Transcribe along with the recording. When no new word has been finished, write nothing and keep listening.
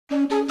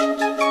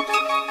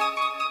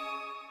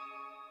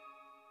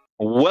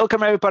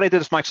Welcome everybody to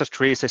this Microsoft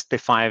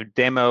 365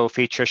 demo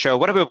feature show.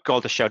 Whatever we call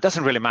the show,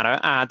 doesn't really matter.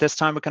 This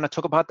time we're going to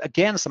talk about,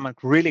 again, some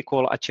really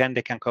cool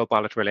agentic and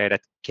Copilot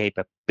related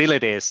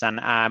capabilities. And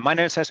my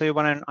name is Esa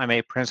Juvonen. I'm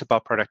a principal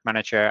product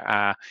manager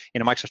in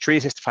the Microsoft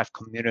 365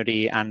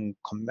 community and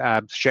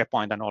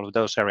SharePoint and all of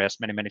those areas,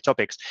 many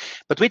topics.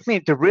 But with me,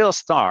 the real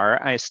star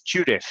is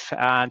Judith.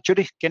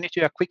 Judith, can you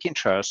do a quick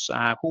intro?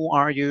 Who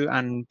are you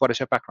and what is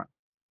your background?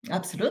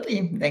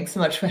 Absolutely. Thanks so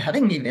much for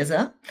having me,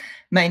 Visa.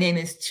 My name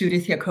is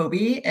Judith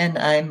Jacobi, and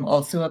I'm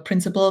also a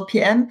principal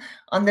PM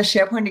on the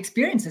SharePoint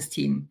Experiences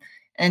team.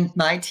 And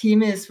my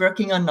team is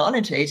working on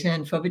Knowledge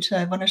Agent, for which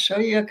I want to show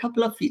you a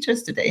couple of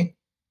features today.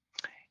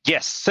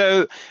 Yes,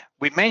 so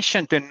we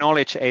mentioned the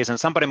Knowledge Agent.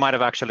 Somebody might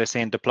have actually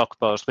seen the blog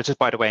post, which is,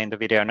 by the way, in the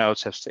video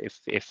notes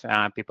if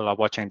people are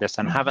watching this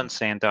and haven't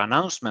seen the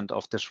announcement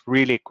of this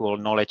really cool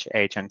Knowledge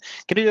Agent.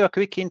 Can you do a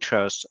quick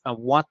intro?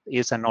 What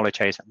is a Knowledge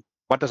Agent?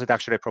 What does it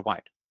actually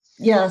provide?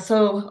 Yeah,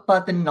 so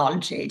about the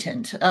Knowledge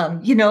Agent,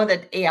 you know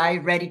that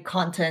AI-ready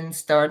content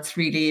starts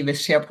really with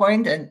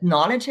SharePoint, and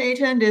Knowledge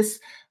Agent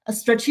is a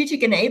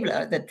strategic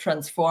enabler that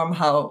transforms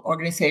how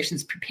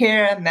organizations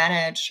prepare,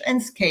 manage,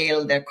 and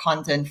scale their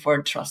content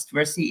for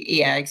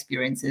trustworthy AI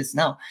experiences.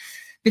 Now,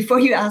 before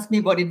you ask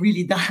me what it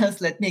really does,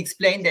 let me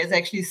explain. There's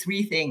actually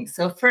three things.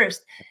 So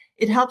first,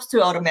 it helps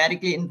to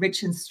automatically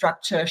enrich and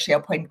structure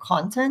SharePoint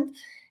content,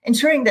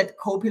 ensuring that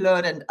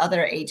Copilot and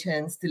other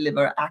agents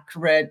deliver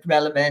accurate,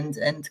 relevant,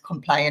 and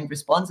compliant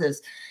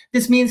responses.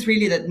 This means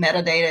really that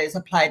metadata is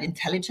applied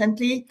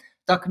intelligently,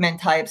 document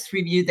types,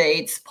 review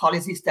dates,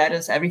 policy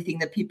status, everything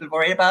that people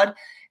worry about.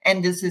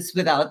 And this is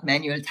without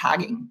manual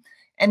tagging.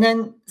 And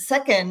then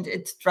second,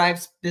 it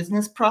drives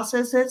business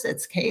processes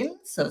at scale.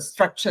 So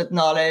structured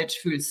knowledge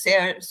through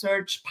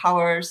search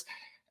powers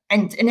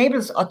and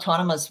enables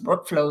autonomous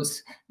workflows.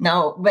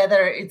 Now,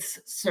 whether it's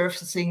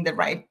surfacing the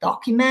right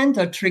document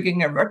or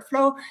triggering a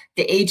workflow,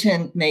 the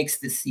agent makes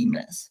this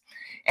seamless.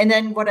 And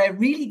then what I'm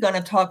really going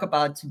to talk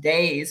about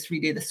today is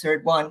really the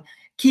third one,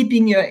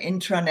 keeping your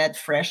intranet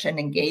fresh and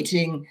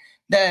engaging.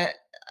 The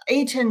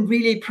agent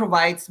really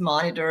provides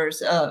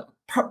monitors,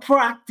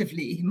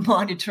 proactively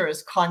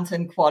monitors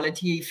content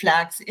quality,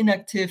 flags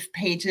inactive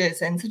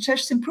pages, and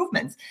suggests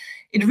improvements.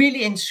 It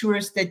really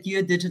ensures that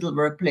your digital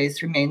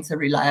workplace remains a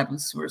reliable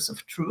source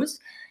of truth.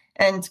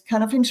 And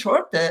kind of in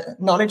short, the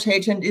Knowledge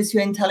Agent is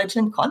your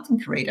intelligent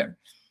content creator.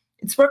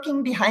 It's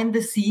working behind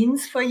the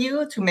scenes for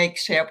you to make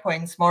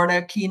SharePoint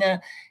smarter,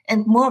 cleaner,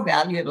 and more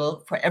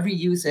valuable for every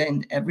user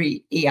and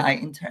every AI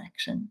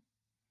interaction.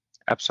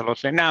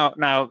 Absolutely. Now,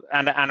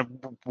 and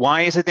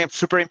why is it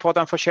super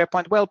important for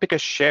SharePoint? Well,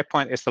 because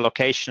SharePoint is the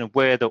location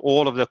where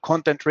all of the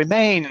content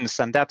remains,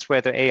 and that's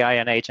where the AI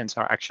and agents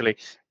are actually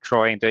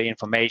drawing the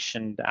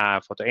information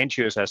for the end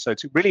user. So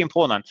it's really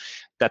important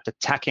that the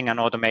tagging and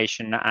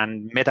automation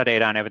and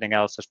metadata and everything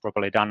else is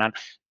properly done. And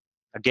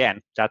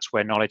again, that's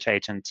where Knowledge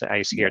Agent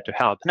is here to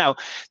help. Now,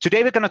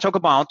 today we're going to talk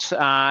about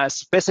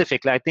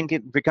specifically, I think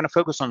we're going to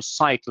focus on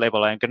site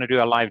level. I'm going to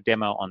do a live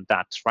demo on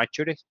that, right,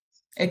 Judith?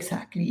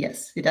 Exactly,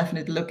 yes. We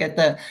definitely look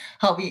at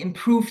how we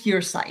improve your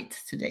site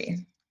today.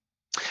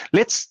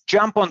 Let's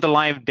jump on the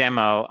live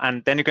demo,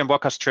 and then you can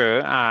walk us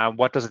through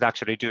what does it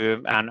actually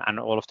do and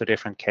all of the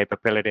different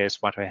capabilities,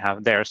 what we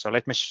have there. So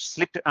let me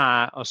switch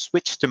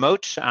the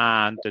mode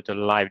to the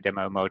live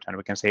demo mode, and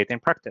we can see it in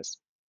practice.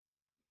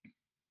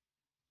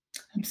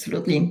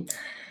 Absolutely.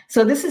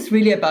 So this is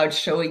really about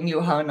showing you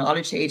how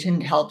Knowledge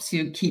Agent helps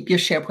you keep your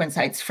SharePoint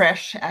sites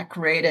fresh,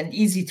 accurate, and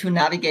easy to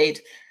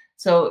navigate.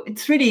 So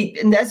it's really,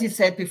 and as you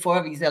said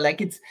before, Visa, like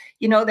it's,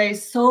 you know,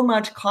 there's so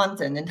much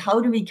content, and how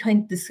do we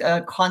kind this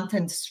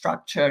content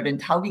structured,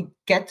 and how we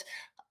get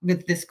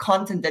with this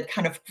content that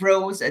kind of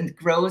grows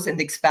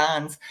and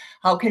expands,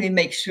 how can we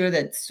make sure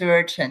that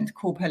search and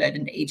Copilot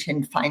and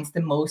agent finds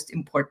the most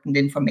important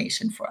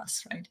information for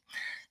us, right?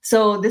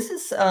 So this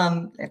is,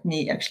 let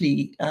me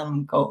actually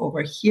go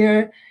over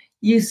here.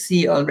 You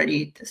see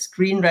already the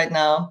screen right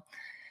now.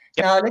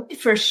 Yep. Now, let me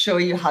first show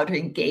you how to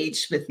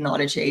engage with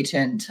Knowledge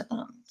Agent.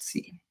 Let's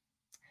see.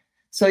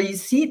 So you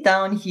see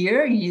down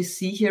here, you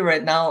see here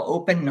right now,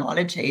 Open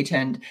Knowledge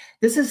Agent.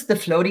 This is the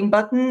floating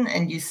button,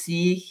 and you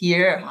see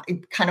here,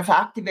 it kind of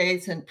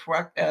activates and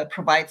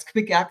provides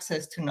quick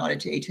access to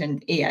Knowledge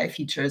Agent AI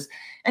features.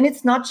 And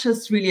it's not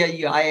just really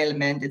a UI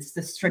element, it's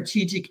the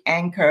strategic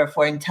anchor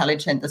for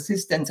intelligent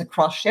assistance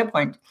across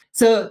SharePoint.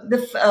 So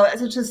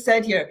as I just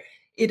said here,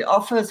 it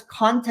offers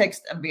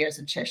context-aware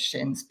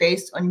suggestions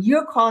based on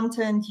your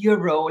content, your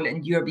role,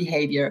 and your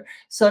behavior.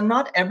 So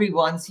not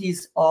everyone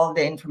sees all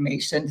the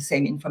information, the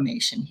same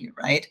information here,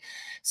 right?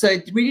 So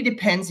it really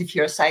depends if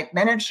you're a site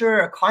manager,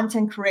 a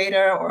content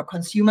creator, or a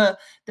consumer.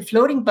 The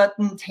floating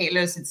button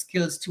tailors its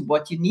skills to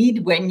what you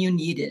need when you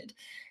need it.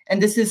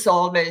 And this is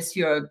always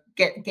your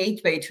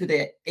gateway to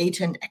the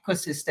agent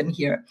ecosystem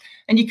here.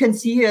 And you can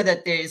see here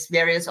that there's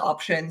various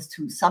options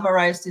to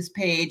summarize this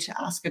page,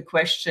 ask a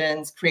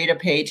questions, create a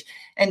page.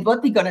 And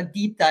what we're going to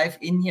deep dive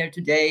in here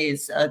today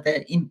is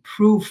the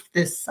improve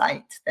this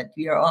site that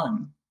we are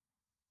on.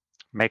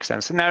 Makes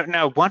sense.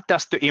 Now, what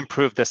does to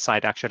improve the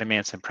site actually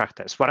means in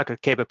practice? What are the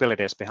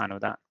capabilities behind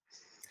that?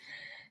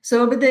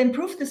 So with the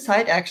improve the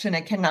site action, I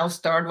can now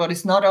start what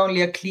is not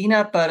only a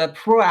cleanup, but a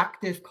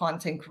proactive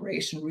content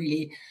creation,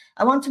 really.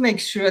 I want to make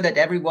sure that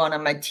everyone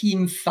on my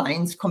team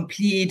finds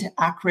complete,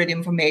 accurate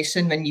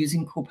information when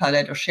using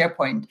Copilot or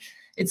SharePoint.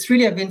 It's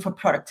really a win for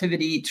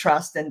productivity,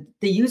 trust, and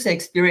the user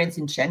experience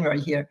in general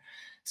here.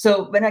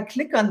 So when I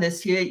click on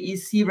this here, you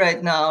see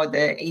right now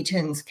the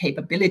agent's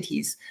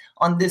capabilities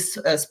on this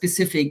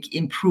specific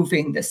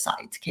improving the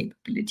site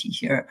capability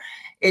here.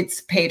 It's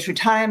page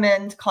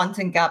retirement,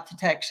 content gap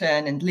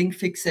detection, and link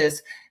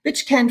fixes,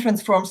 which can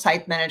transform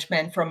site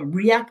management from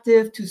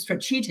reactive to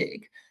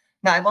strategic.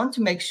 Now, I want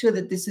to make sure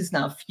that this is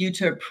now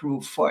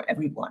future-proof for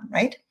everyone,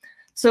 right?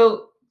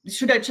 So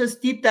should I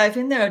just deep dive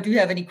in there, or do you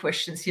have any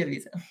questions here,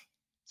 Lisa?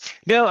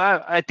 No,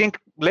 I think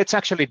let's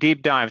actually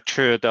deep dive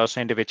through those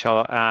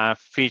individual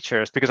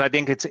features, because I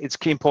think it's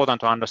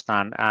important to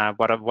understand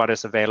what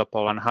is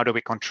available and how do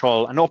we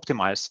control and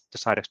optimize the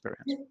site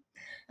experience. Yeah,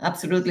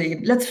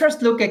 absolutely. Let's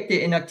first look at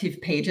the inactive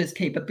pages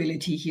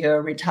capability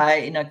here,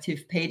 retire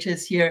inactive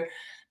pages here.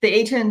 The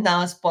agent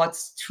now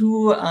spots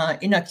two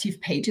inactive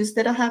pages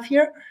that I have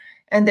here,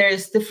 and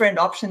there's different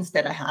options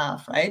that I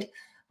have, right?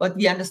 What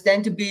we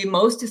understand to be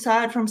most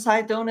desired from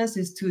site owners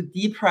is to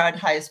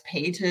deprioritize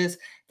pages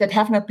that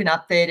have not been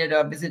updated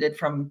or visited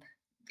from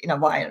in a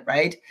while,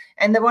 right?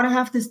 And they want to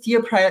have this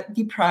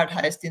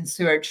deprioritized in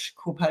search,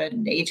 Copilot,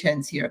 and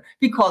agents here.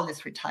 We call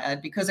this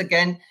retired because,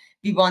 again,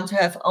 we want to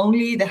have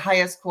only the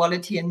highest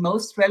quality and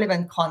most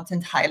relevant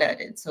content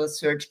highlighted, so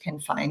search can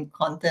find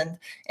content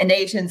and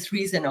agents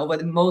reason over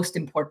the most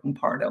important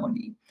part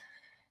only.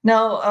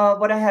 Now,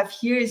 what I have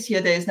here is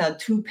there's now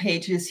two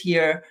pages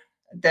here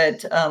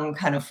that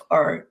kind of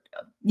are,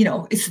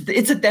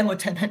 it's a demo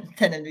tenant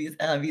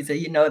visa,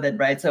 you know that,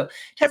 right? So it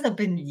hasn't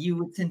been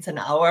viewed since an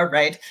hour,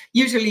 right?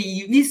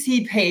 Usually we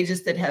see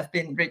pages that have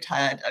been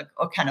retired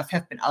or kind of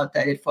have been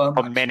outdated for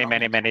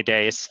many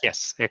days.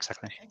 Yes,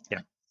 exactly.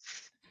 Yeah.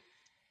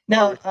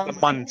 Now,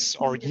 months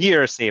or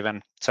years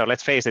even. So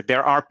let's face it,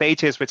 there are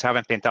pages which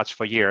haven't been touched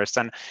for years.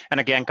 And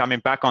again, coming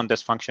back on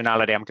this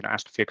functionality, I'm going to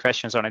ask a few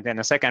questions on it in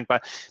a second,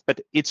 but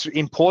it's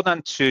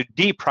important to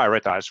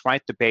deprioritize,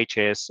 right, the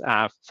pages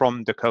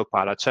from the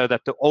Copilot so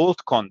that the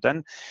old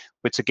content,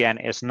 which again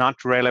is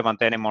not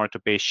relevant anymore to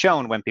be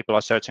shown when people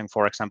are searching,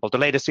 for example, the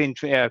latest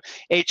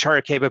HR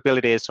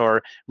capabilities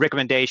or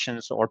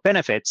recommendations or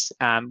benefits,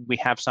 we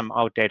have some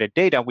outdated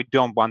data. We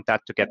don't want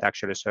that to get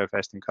actually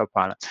surfaced in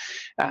Copilot.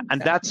 Exactly.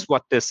 And that's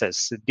what this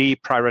is,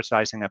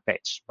 deprioritizing a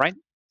page, right?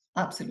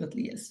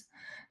 Absolutely, yes.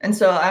 And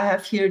so I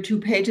have here two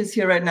pages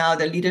here right now,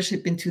 the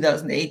leadership in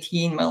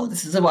 2018. Well,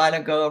 this is a while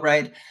ago,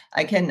 right?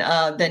 I can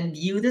then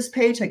view this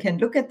page. I can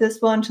look at this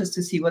one just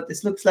to see what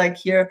this looks like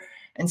here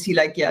and see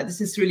like, yeah, this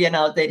is really an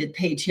outdated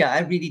page here. I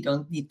really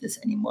don't need this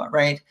anymore,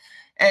 right?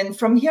 And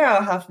from here,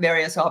 I'll have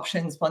various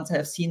options. Once I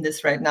have seen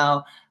this right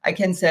now, I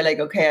can say like,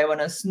 okay, I want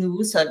to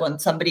snooze. I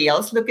want somebody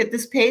else look at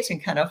this page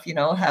and kind of,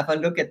 have a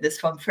look at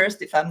this one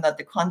first. If I'm not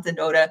the content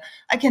owner,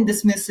 I can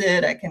dismiss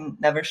it. I can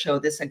never show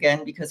this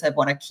again because I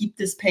want to keep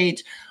this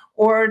page.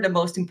 Or the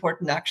most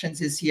important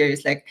actions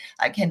is like,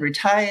 I can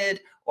retire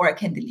it or I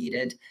can delete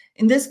it.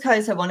 In this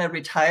case, I want to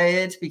retire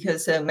it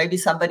because maybe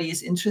somebody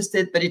is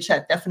interested, but it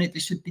definitely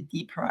should be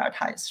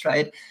deprioritized,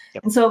 right?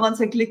 Yep. And so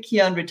once I click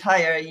here on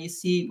retire, you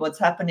see what's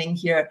happening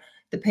here.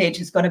 The page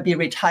is going to be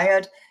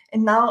retired.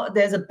 And now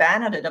there's a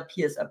banner that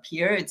appears up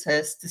here. It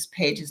says this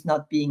page is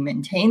not being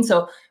maintained.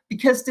 So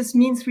because this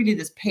means really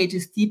this page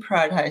is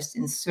deprioritized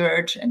in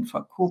search and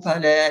for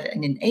Copilot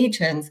and in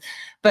agents,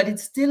 but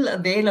it's still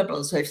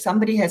available. So if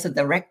somebody has a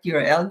direct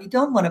URL, we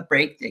don't want to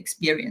break the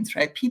experience,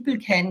 right? People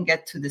can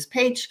get to this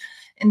page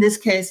in this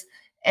case,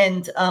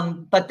 and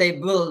but they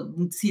will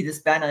see this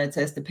banner that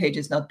says the page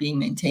is not being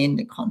maintained.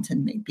 The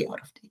content may be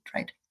out of date,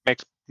 right?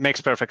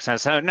 Makes perfect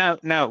sense. So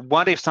now,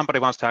 what if somebody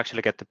wants to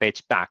actually get the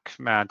page back?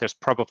 There's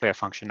probably a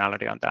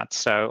functionality on that.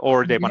 So,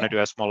 or they want to do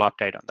a small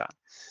update on that.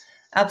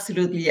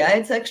 Absolutely, yeah.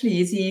 It's actually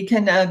easy. You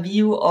can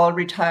view all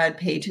retired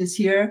pages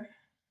here.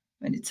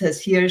 When it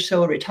says here,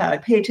 show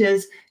retired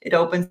pages, it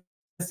opens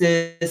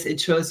this.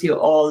 It shows you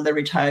all the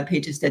retired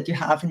pages that you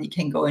have, and you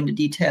can go into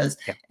details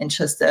and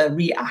just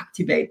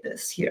reactivate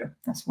this here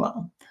as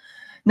well.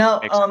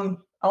 Now,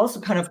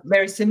 also kind of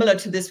very similar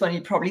to this one, you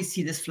probably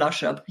see this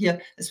flush up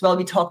here as well.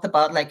 We talked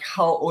about like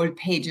how old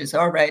pages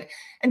are, right?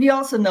 And we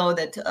also know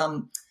that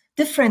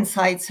different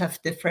sites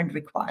have different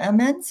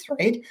requirements,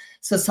 right?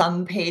 So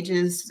some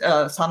pages,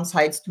 some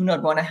sites do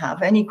not want to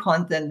have any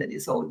content that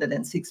is older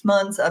than 6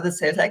 months. Others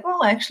say like,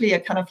 well, actually, I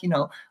kind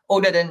of,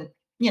 older than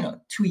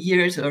 2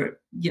 years or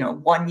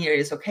 1 year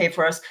is okay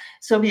for us.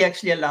 So we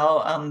actually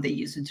allow the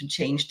user to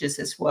change this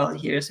as well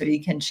here. So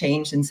you can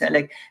change and say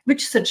like,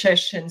 which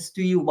suggestions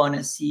do you want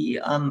to see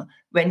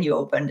when you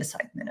open the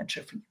site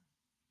manager for you?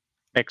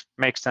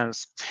 Makes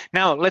sense.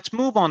 Now let's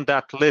move on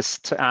that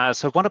list.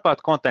 So what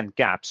about content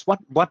gaps?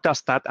 What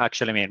does that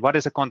actually mean? What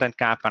is a content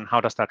gap and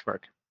how does that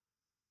work?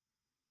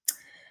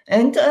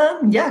 And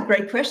yeah,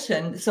 great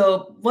question.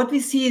 So what we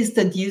see is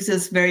that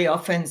users very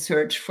often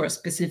search for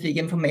specific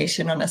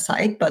information on a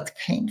site, but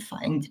can't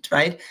find it,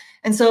 right?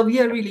 And so we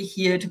are really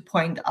here to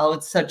point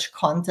out such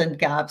content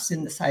gaps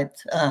in the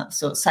site.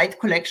 So site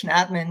collection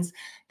admins,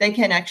 they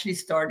can actually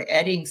start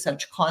adding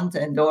such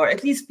content or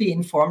at least be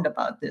informed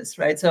about this,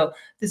 right? So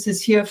this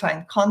is here,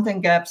 find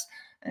content gaps.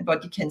 And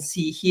what you can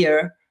see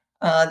here,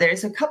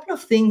 there's a couple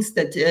of things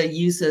that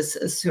users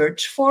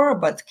search for,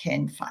 but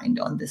can't find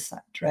on this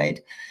site,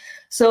 right?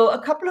 So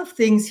a couple of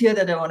things here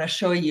that I want to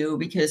show you,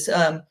 because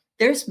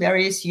there's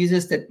various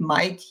users that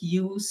might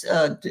use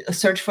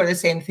search for the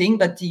same thing,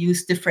 but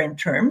use different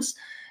terms.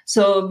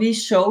 So we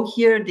show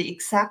here the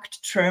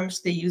exact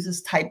terms the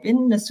users type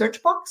in the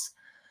search box,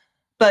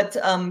 but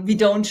we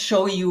don't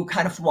show you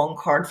kind of one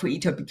card for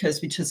each,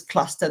 because we just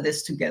cluster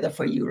this together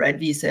for you, right?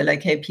 We say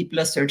like, hey, people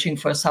are searching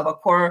for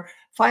Core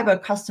fiber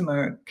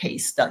customer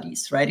case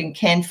studies, right? And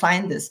can't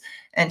find this.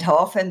 And how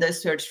often they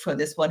searched for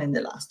this one in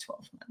the last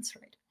 12 months,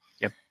 right?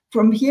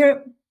 From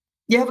here,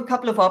 you have a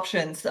couple of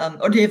options,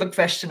 or do you have a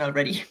question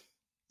already?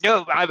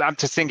 No, I'm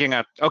just thinking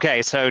of,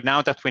 okay, so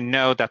now that we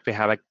know that we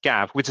have a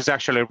gap, which is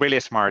actually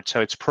really smart,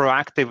 so it's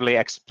proactively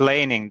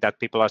explaining that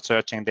people are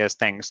searching these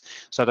things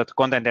so that the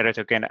content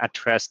editor can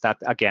address that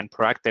again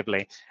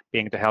proactively,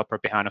 being the helper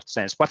behind the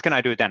scenes. What can I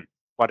do then?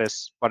 What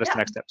is the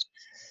next steps?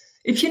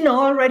 If you know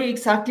already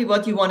exactly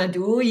what you want to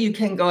do, you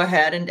can go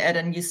ahead and add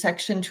a new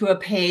section to a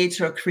page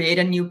or create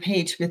a new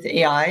page with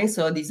AI.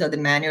 So these are the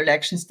manual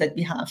actions that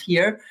we have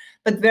here.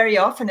 But very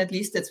often, at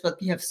least that's what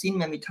we have seen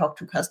when we talk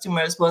to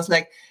customers, was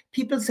like,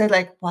 people said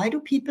like, why do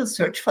people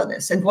search for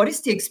this? And what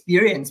is the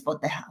experience,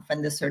 what they have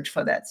when they search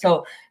for that?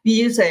 So we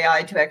use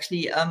AI to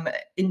actually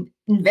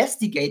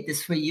investigate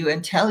this for you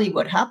and tell you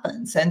what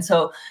happens. And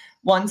so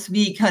once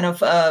we kind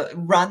of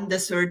run the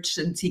search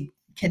and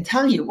can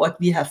tell you what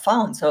we have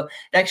found. So it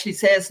actually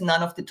says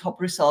none of the top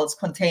results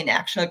contain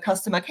actual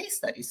customer case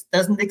studies.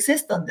 Doesn't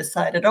exist on this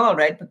site at all,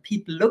 right? But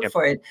people look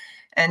for it.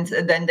 And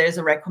then there's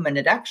a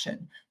recommended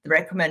action. The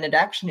recommended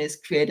action is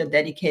create a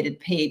dedicated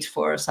page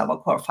for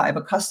Core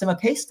fiber customer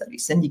case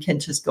studies. And you can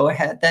just go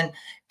ahead, then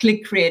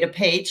click create a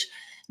page.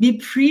 We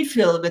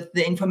pre-fill with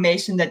the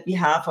information that we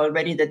have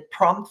already, that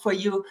prompt for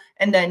you.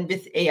 And then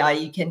with AI,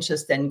 you can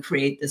just then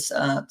create this,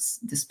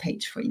 this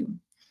page for you.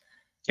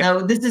 Now,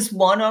 this is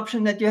one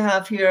option that you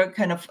have here,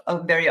 kind of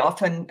very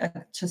often,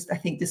 I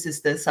think this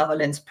is the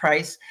Surveillance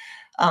price.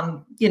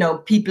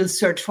 People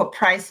search for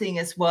pricing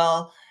as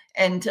well.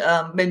 And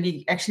when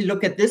we actually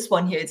look at this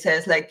one here, it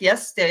says like,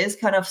 yes, there is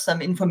kind of some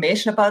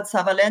information about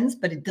Surveillance,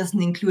 but it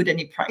doesn't include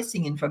any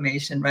pricing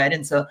information, right?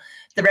 And so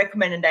the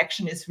recommended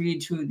action is really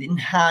to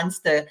enhance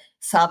the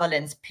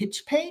Surveillance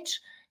pitch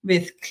page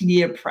with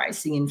clear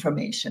pricing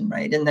information,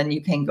 right? And then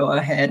you can go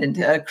ahead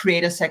and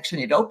create a section.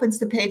 It opens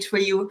the page for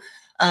you,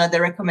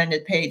 the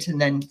recommended page, and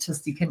then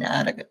just you can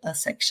add a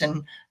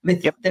section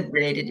with the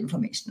related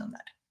information on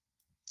that.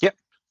 Yep,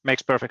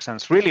 makes perfect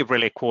sense. Really,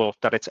 really cool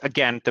that it's,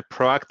 again, the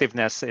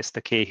proactiveness is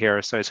the key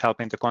here. So it's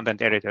helping the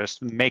content editors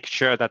make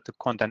sure that the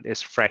content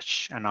is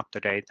fresh and up to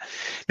date.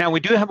 Now, we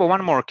do have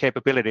one more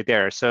capability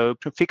there. So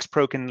to fix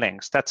broken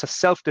links, that's a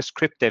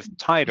self-descriptive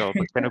title,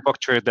 but can you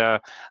walk through the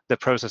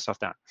process of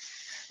that?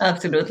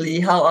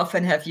 Absolutely. How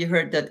often have you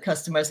heard that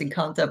customers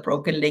encounter a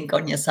broken link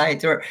on your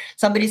site, or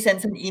somebody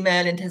sends an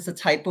email and has a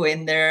typo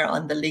in there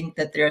on the link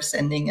that they're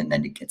sending, and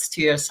then it gets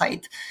to your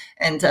site,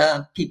 and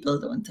people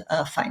don't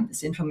find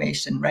this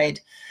information,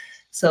 right?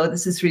 So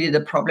this is really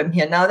the problem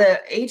here. Now, the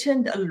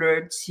agent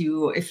alerts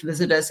you if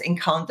visitors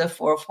encounter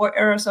 404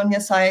 errors on your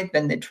site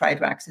when they try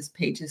to access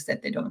pages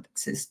that they don't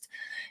exist.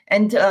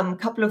 And a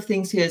couple of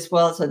things here as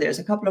well. So there's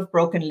a couple of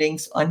broken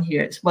links on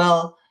here as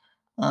well.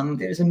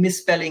 There's a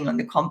misspelling on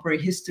the company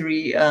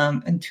history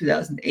in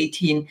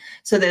 2018.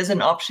 So there's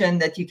an option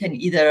that you can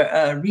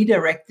either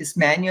redirect this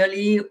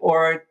manually,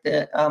 or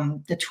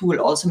the tool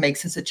also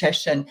makes a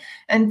suggestion.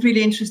 And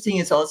really interesting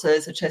is also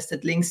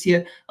suggested links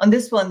here. On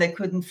this one, they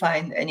couldn't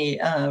find any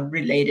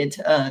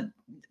related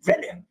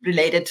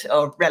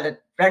or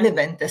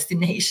relevant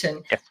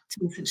destination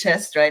to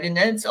suggest, right? And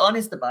then it's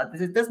honest about this.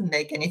 It doesn't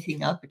make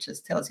anything up. It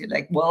just tells you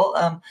like,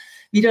 well,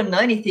 we don't know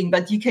anything,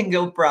 but you can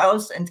go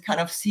browse and kind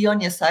of see on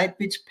your site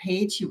which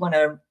page you want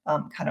to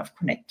kind of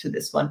connect to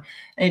this one.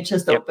 And it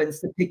just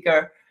opens the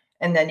picker.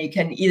 And then you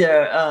can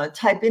either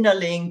type in a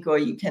link, or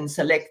you can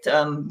select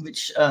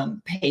which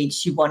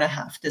page you want to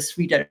have this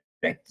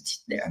redirected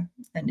there.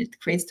 And it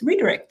creates the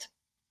redirect.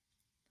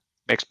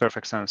 Makes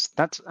perfect sense.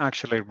 That's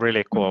actually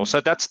really cool.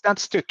 So that's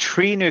the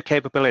 3 new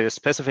capabilities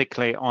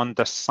specifically on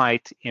the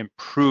site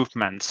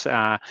improvements.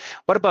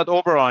 What about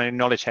overall in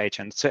knowledge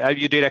agents?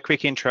 You did a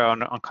quick intro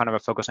on kind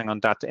of focusing on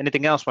that.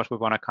 Anything else what we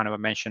want to kind of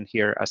mention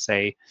here as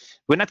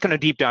we're not going to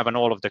deep dive on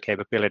all of the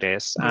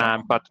capabilities,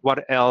 but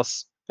what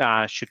else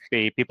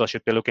people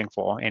should be looking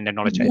for in the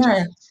knowledge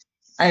agent?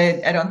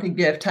 I don't think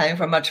we have time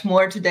for much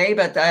more today,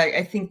 but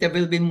I think there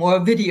will be more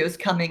videos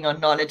coming on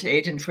Knowledge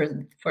Agent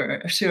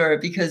for sure,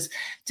 because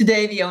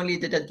today we only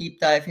did a deep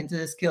dive into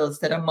the skills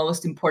that are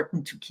most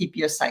important to keep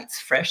your sites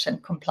fresh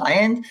and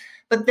compliant.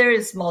 but there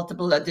is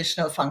multiple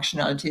additional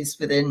functionalities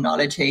within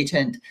Knowledge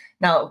Agent.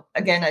 Now,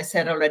 again, I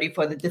said already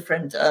for the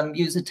different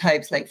user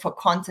types, like for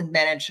content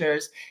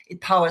managers, it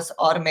powers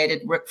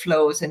automated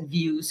workflows and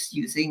views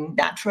using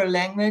natural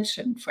language.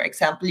 And for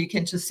example, you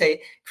can just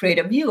say, create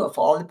a view of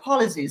all the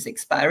policies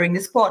expiring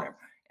this quarter,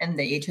 and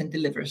the agent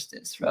delivers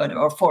this, right?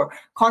 Or for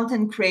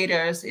content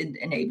creators, it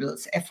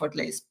enables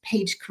effortless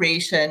page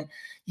creation.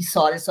 You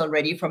saw this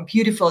already, from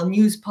beautiful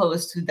news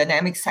posts to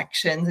dynamic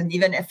sections and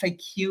even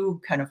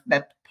FAQ kind of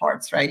web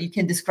parts, right? You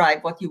can describe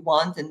what you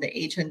want and the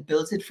agent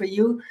builds it for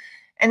you.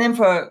 And then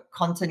for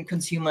content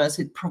consumers,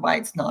 it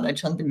provides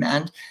knowledge on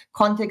demand,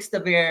 context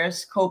aware,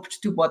 scoped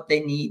to what they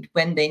need,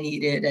 when they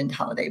need it, and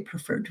how they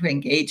prefer to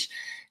engage.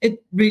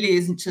 It really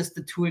isn't just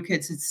the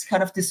toolkits. It's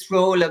kind of this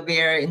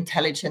role-aware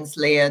intelligence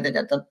layer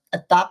that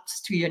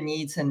adapts to your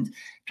needs and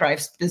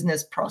drives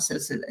business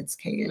processes at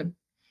scale.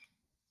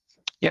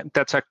 Yeah,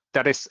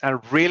 that is a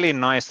really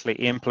nicely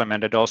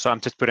implemented. Also, I'm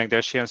just putting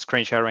the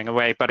screen sharing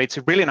away, but it's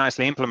really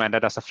nicely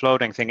implemented as a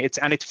floating thing.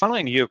 It's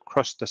following you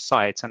across the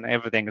sites and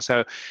everything.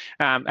 So,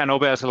 and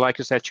obviously, like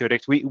you said,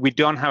 Judith, we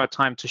don't have a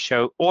time to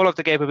show all of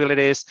the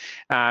capabilities,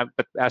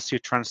 but as you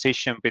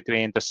transition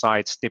between the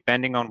sites,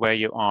 depending on where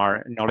you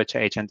are, Knowledge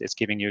Agent is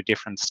giving you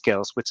different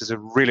skills, which is a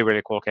really,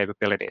 really cool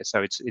capability.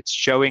 So it's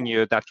showing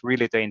you that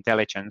really the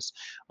intelligence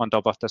on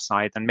top of the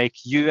site and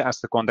make you as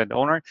the content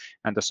owner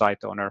and the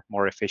site owner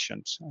more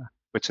efficient.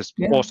 Which is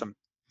awesome.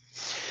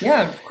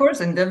 Yeah, of course.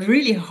 And I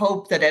really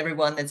hope that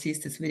everyone that sees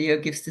this video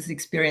gives this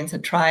experience a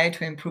try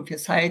to improve your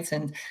sites.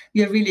 And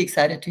we are really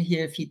excited to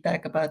hear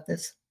feedback about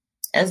this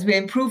as we're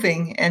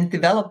improving and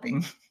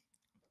developing.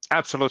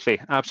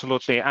 Absolutely,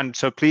 absolutely. And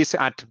so please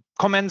add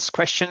comments,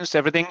 questions,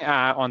 everything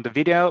on the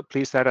video.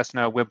 Please let us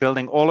know. We're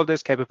building all of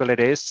these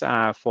capabilities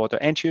for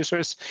the end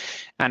users.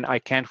 And I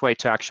can't wait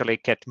to actually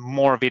get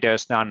more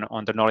videos done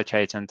on the Knowledge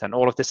Agent and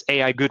all of this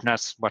AI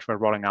goodness, what we're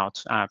rolling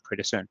out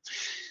pretty soon.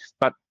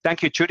 But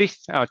thank you, Judith,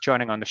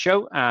 joining on the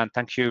show. And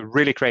thank you,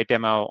 really great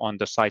demo on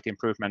the site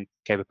improvement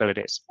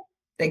capabilities.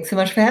 Thanks so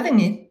much for having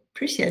me.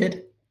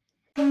 Appreciate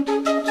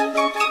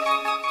it.